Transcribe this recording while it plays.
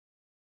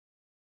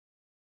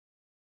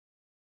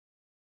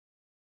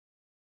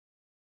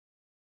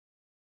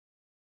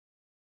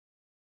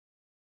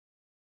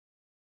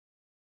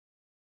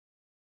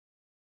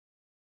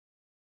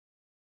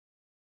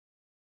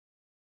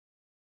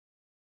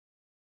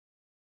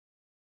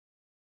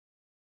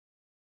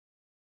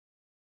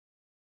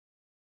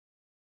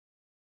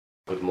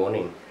Good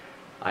morning.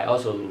 I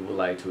also would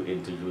like to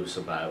introduce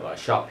about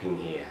shopping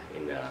here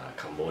in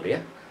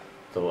Cambodia.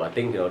 So I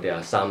think there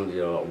are some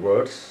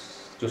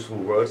words, useful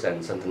words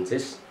and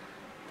sentences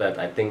that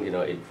I think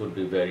it would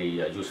be very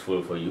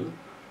useful for you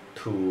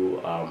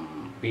to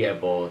be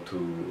able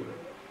to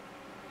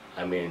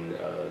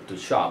to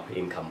shop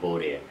in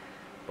Cambodia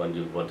when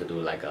you want to do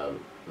like a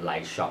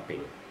light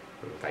shopping,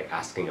 like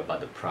asking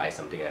about the price,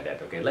 something like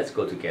that. Okay, let's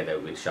go together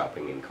with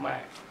shopping in Khmer.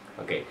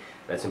 Okay,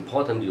 that's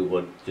important.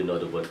 You know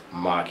the word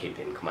market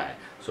in Khmer.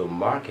 So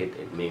market,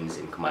 it means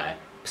in Khmer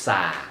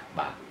psa,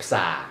 ba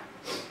psa,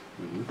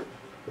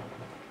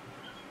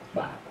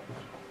 ba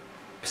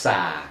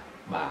psa,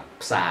 ba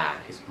psa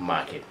is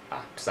market,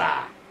 ba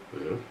psa,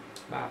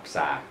 ba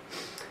psa,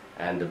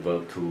 and the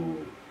verb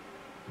to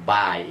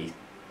buy is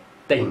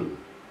ting,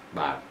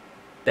 ba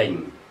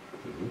ting,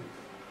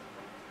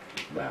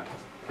 ba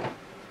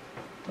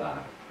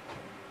ba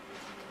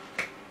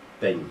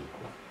ting.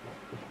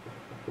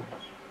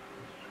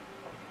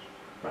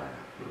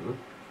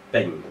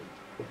 Ting.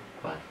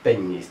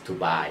 Ting is to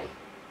buy.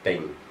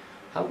 Ting.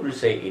 How would you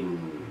say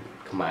in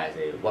Khmer?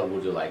 Say, what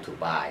would you like to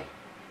buy?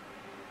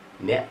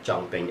 Nè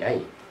chong ting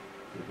ấy.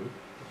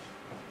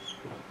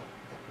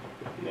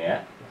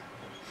 Nè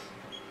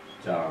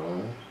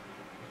chong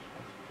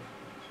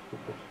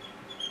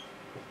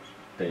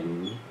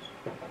ting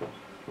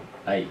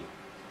ấy.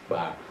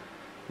 Và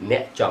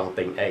nè chong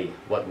ting ấy.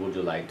 What would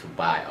you like to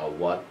buy, or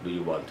what do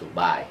you want to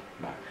buy?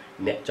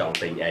 Nè chong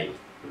ting ấy.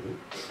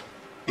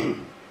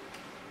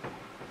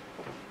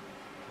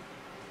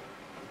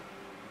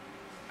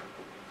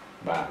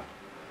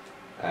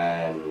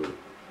 And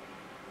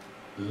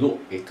look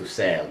is to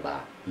sell,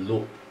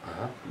 look,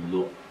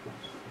 look,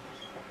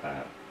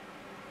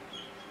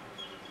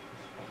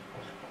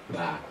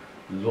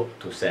 look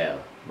to sell,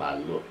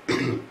 look,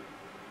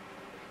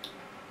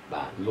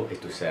 look is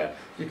to sell.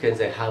 You can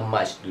say, how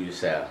much do you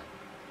sell?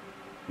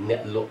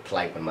 Net look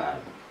like a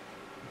man.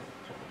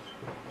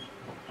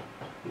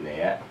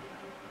 Net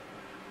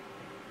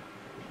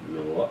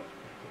look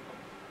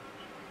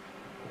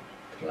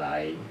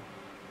like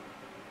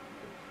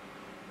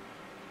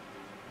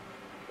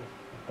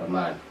a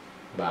man.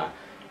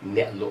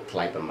 Net look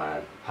like a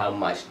man. How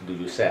much do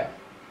you sell?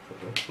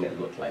 Net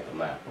look like a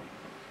man.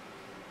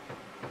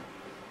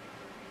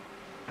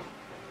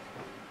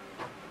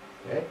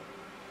 Okay.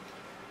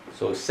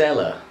 So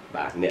seller,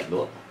 net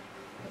look.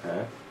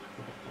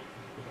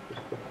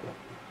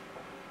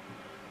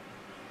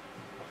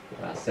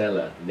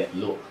 Seller, net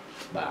look.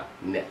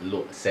 Net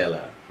look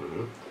seller.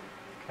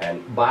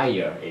 And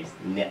buyer is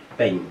net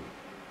ting.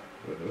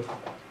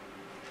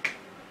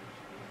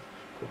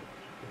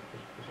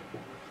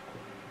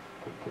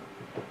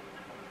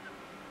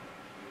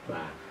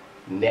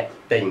 Net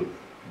ting,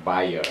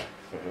 buyer,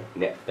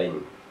 net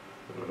ting,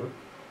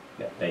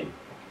 net ting.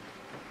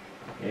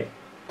 Okay.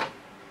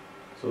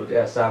 So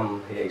there are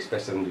some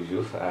expressions to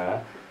use.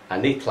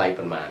 Ani tlai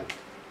pan man.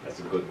 That's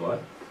a good one.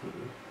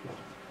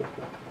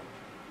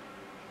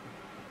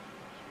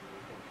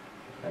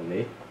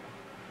 Ani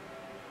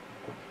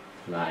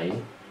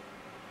tlai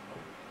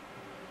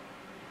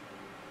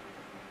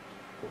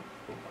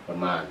pan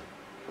man.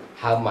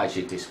 How much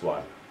is this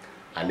one?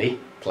 Ani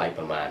tlai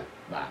pan man.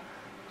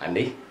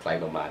 Ani tlai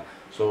pan man.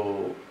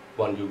 So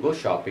when you go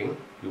shopping,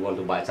 you want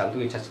to buy something,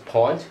 you just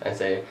point and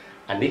say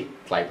Ani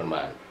tlai pan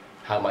man.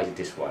 How much is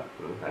this one?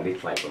 Ani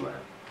tlai pan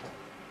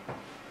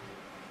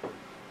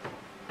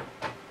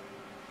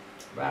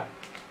man.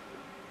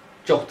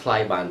 Chok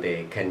tlai ban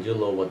te. Can you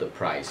lower the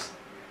price?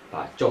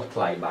 Chok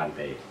tlai ban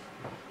te.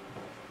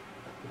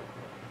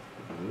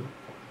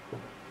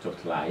 Chok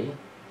tlai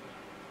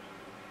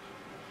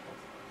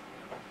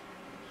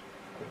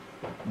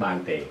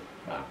ban te.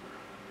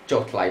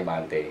 Chok tlai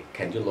ban te.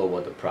 Can you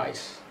lower the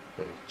price?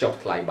 Chok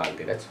tlai ban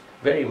te. That's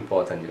very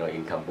important,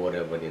 in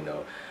Cambodia, when you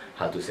know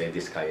how to say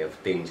this kind of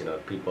things.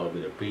 People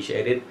will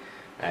appreciate it,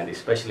 and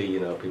especially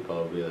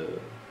people will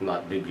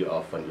not rip you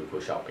off when you go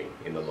shopping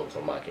in the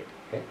local market.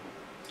 Okay?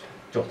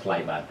 Chok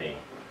tlai ban te.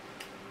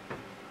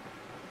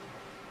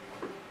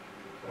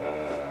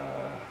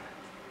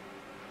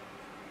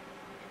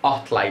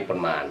 Off tlai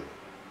pan man.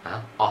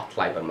 Off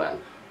tlai pan man.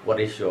 What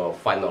is your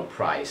final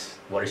price?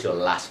 What is your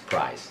last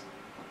price?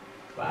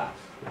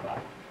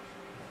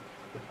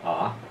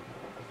 Off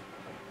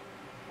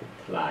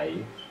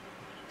tlai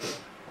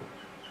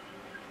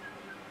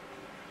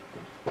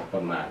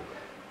pan man.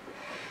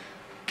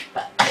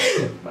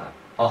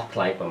 Off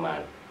tlai pan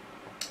man.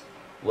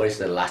 What is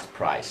the last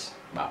price?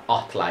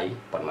 Off tlai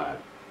pan man.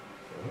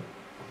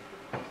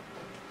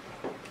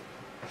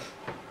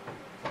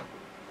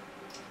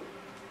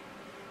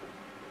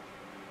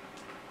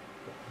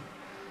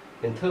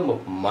 In terms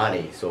of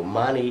money, so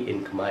money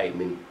in Khmer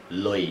means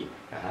loi.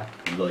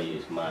 Loi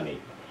is money.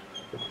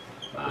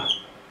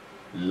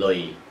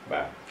 Loi.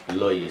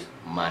 Loi is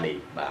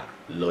money.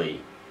 Loi.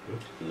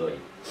 Loi.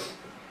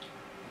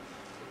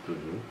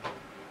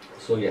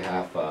 So you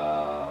have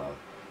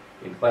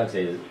in Khmer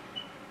say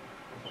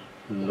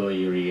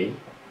loi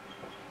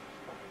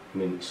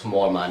means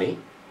small money.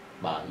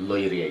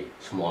 Loi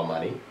small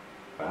money.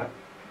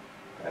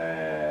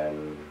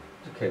 and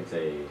you can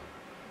say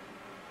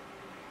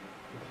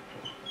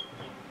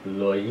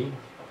Loi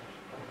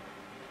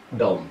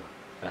Dom.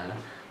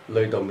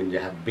 Loi Dom means you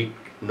have big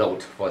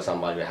note. For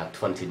example, you have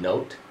 20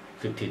 note,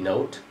 50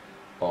 note,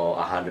 or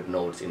 100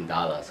 notes in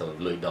dollar. So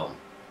Loi Dom.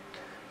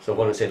 So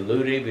when we say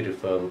Loi Ri, we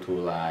refer to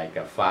like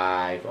a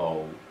 5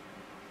 or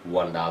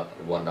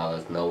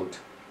 $1 note.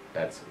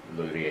 That's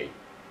Loi Ri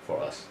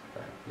for us.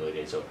 Loi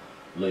Ri. So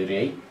Loi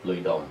Ri,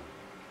 Loi Dom.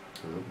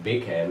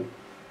 Big and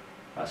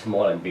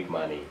small and big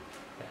money.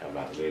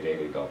 About Loi Ri,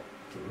 Loi Dom.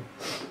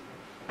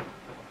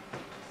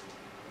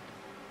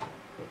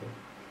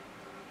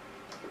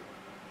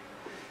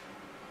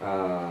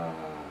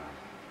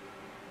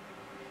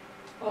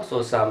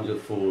 Also some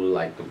useful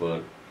like the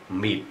word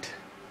meat,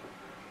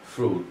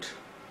 fruit,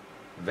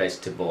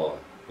 vegetable,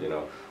 you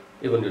know.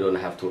 Even you don't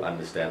have to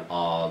understand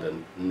all the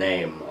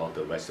name of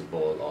the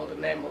vegetable or the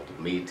name of the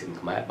meat in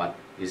Khmer, but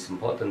it's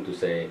important to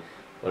say,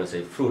 when I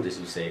say fruit, is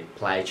to say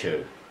plai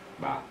chơ,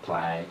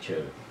 plai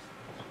chơ.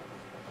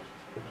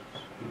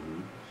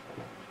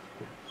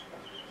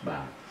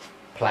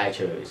 Plai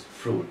chơ is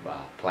fruit,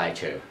 plai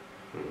chơ,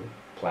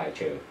 plai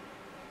chơ.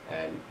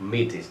 And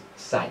meat is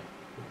sai,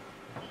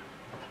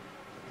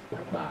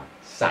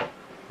 sai,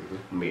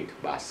 meat,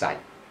 sai.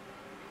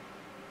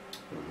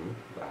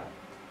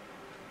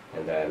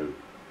 And then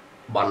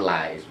bon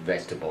lai is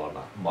vegetable,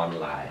 bon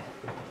lai.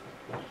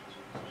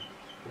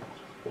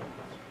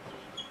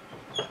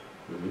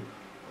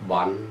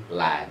 Bon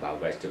lai,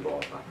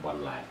 vegetable,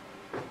 bon lai.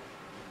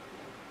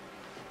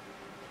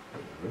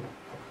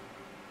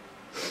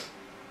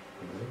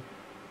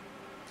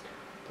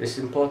 This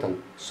is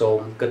important.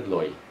 Som ket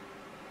loi.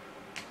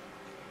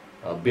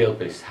 Bill,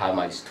 please, how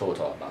much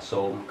total?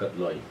 Som ket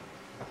loi.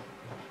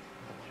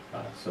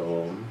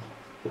 Som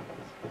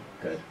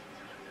ket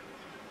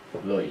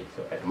loi.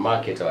 So at the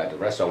market or at the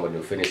restaurant, when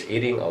you finish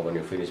eating or when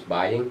you finish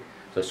buying,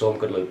 so som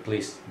ket loi,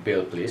 please,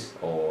 bill, please,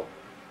 or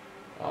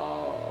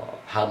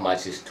how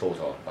much is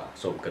total?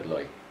 Som ket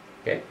loi.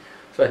 Okay.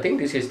 So I think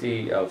this is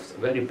the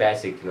very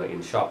basic,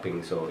 in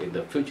shopping. So in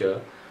the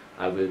future,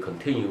 I will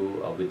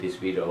continue with this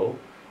video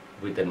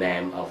with the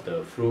name of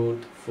the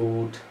fruit,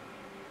 food,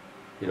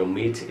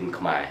 meat in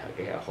Khmer.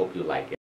 Okay, I hope you like it.